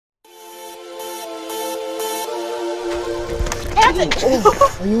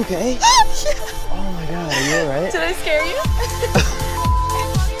Oh, are you okay? Oh my god, are you alright? Did I scare you?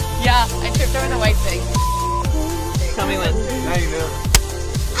 Yeah, I tripped over the white thing. Tell me when. Now you know.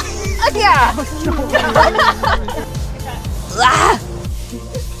 Yeah!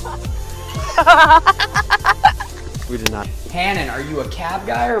 We did not. Hannon, are you a cab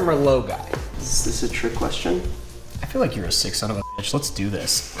guy or a Merlot guy? Is this a trick question? I feel like you're a sick son of a bitch. Let's do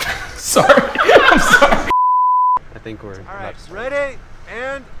this. Sorry. I'm sorry. I think we're... Alright, ready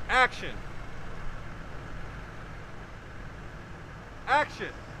and action. Action.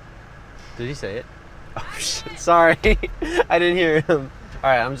 Did he say it? Oh shit, sorry. I didn't hear him.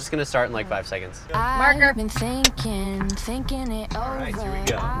 Alright, I'm just gonna start in like 5 seconds. Marker. Been thinking it over. Alright, here we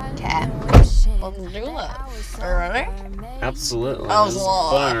go. Okay. Let's do it. Are you ready? Absolutely. That was This is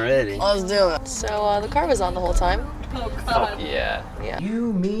long. fun already. Let's do it. So the car was on the whole time? Oh god. Yeah.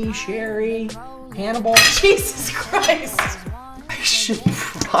 You, me, Sherry, Hannibal. Jesus Christ. I should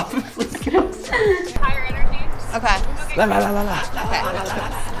probably go. Higher energy. Okay. La la la la la.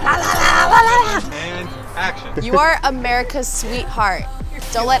 And action. You are America's sweetheart.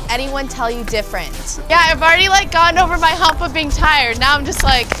 Don't let anyone tell you different. Yeah, I've already like gotten over my hump of being tired. Now I'm just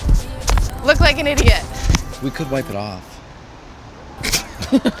like, look like an idiot. We could wipe it off.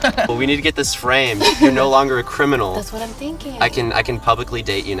 Well, we need to get this framed. You're no longer a criminal. That's what I'm thinking. I can publicly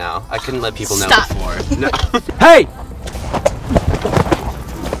date you now. I couldn't let people know Stop. before. No. Hey!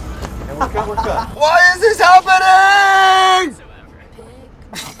 And we're cut. Why is this happening?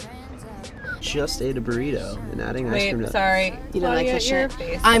 Just ate a burrito and adding ice cream. Wait, sorry. You don't like Claudia, this your shit?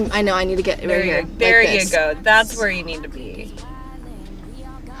 face. I know, I need to get right here. There like you this. go. That's where you need to be.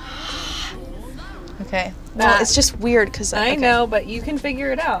 Okay. Well, it's just weird because I know, but you can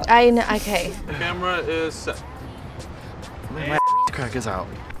figure it out. I know. Okay. Camera is set. My crack is out.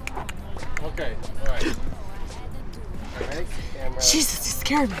 Okay, alright. Jesus, you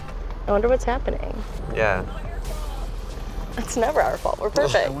scared me. I wonder what's happening. Yeah. It's never our fault. We're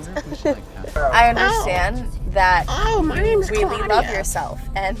perfect. I understand that My name's really love yourself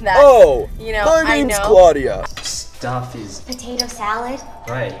and that you know my name's Claudia. Stuff is Potato salad?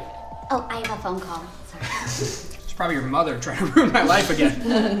 right. Oh, I have a phone call. Sorry. It's probably your mother trying to ruin my life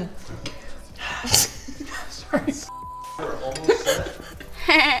again. Sorry.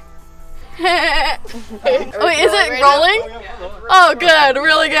 Wait, is it rolling? Oh, good.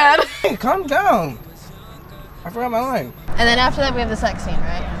 Really good. Hey, calm down. I forgot my line. And then after that, we have the sex scene,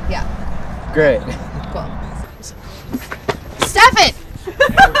 right? Yeah. Great. Cool. Stefan!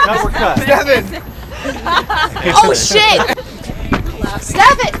 We're cut. Devin! Oh, shit!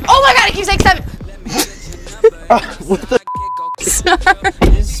 Stefan! Oh my god, I keep saying Stefan! What the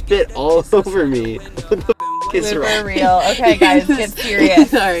Sorry. You spit all over me. What the is For wrong? real. Okay, guys, get serious.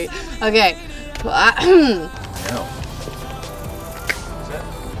 Sorry. Okay.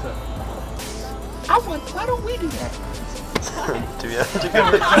 Why don't we do that?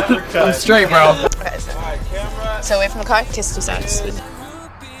 I'm straight, bro. Alright, camera. So away from the car, kiss 2 seconds.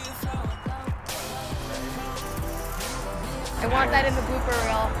 I want that in the blooper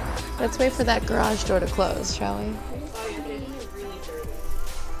reel. Let's wait for that garage door to close, shall we?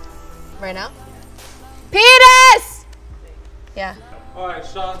 Right now? Penis! Yeah. Alright,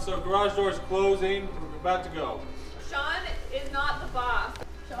 Sean, so garage door's closing. We're about to go. Sean is not the boss.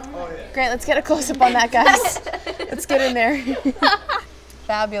 Oh, yeah. Great, let's get a close-up on that, guys. Let's get in there.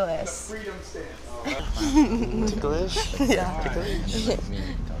 Fabulous. Freedom stand. Ticklish? Yeah.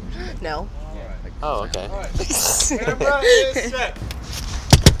 No. Oh, okay. Camera is set.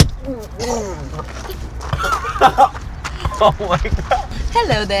 Oh my god.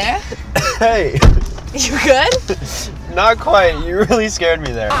 Hello there. Hey. You good? Not quite. You really scared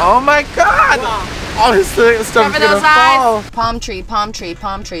me there. Oh my god! Honestly, this stuff's Cover gonna those fall. eyes. Palm tree, palm tree,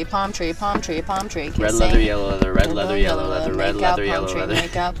 palm tree, palm tree, palm tree, palm tree. Red leather, yellow leather, red leather, yellow leather, red Make out, leather, palm yellow tree, leather.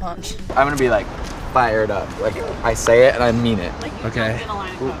 Make out, palm tree. I'm gonna be like fired up. Like I say it and I mean it. Okay.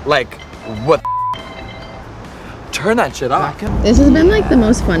 Like what? Turn that shit off. This has been like the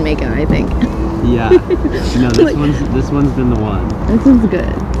most fun makeout, I think. Yeah. No, this one's been the one. This is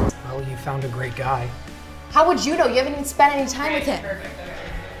good. Well, you found a great guy. How would you know? You haven't even spent any time with him.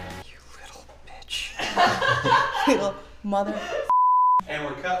 Little mother. And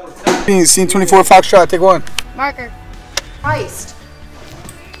we're cut. Scene 24, Foxtrot, take 1. Marker. Christ.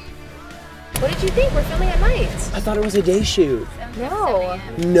 What did you think? We're filming at night. I thought it was a day shoot. No.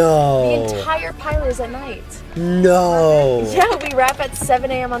 No. The entire pilot is at night. No. Yeah, we wrap at 7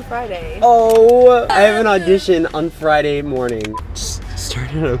 a.m. on Friday. Oh, I have an audition on Friday morning. Just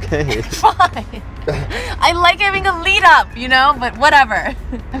started okay. Fine. I like having a lead up, you know, but whatever.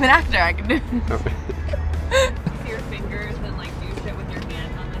 I'm an actor, I can do it. Your fingers and like do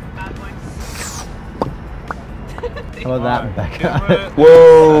How about that, Becca?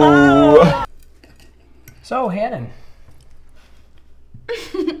 Whoa! So, Hannon.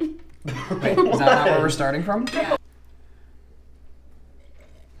 Wait, is that not where we're starting from? Whenever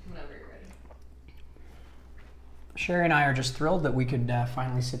you're ready. Sherry and I are just thrilled that we could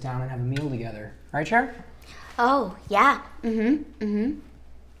finally sit down and have a meal together. Right, Sherry? Oh, yeah.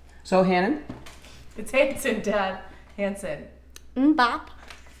 So, Hannon? It's Hanson, Dad. Hanson. Bop.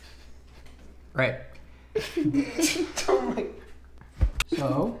 Right.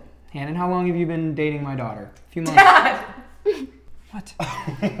 So, Hannon, how long have you been dating my daughter? A few months? Dad! What?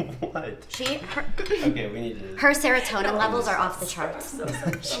 What? Her Okay, we need to. serotonin levels are off the charts.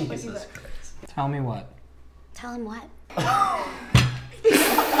 Jesus Christ. Tell me what? Tell him what?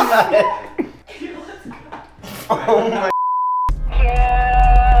 Oh my.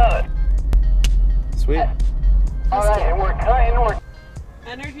 Sweet.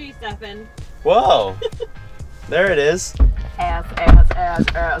 Energy, Stefan. Whoa. There it is. Ass.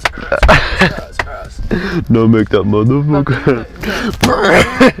 No make that motherfucker.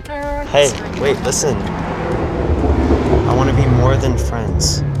 Hey, wait, listen. I want to be more than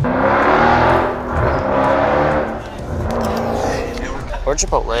friends. Or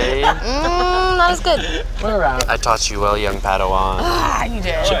Chipotle. That was good. We're around. I taught you well, young Padawan. Ah, you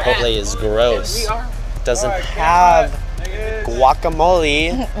did. Chipotle is gross. Doesn't have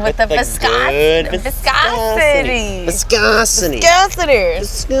guacamole With the good viscosity. Viscosity.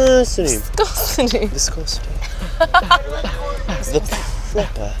 Viscosity. The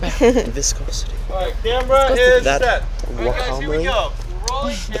flipper. Viscosity. All right, camera is That set. All right, guys, here we guacamole. go. We're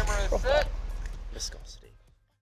rolling. Camera is set.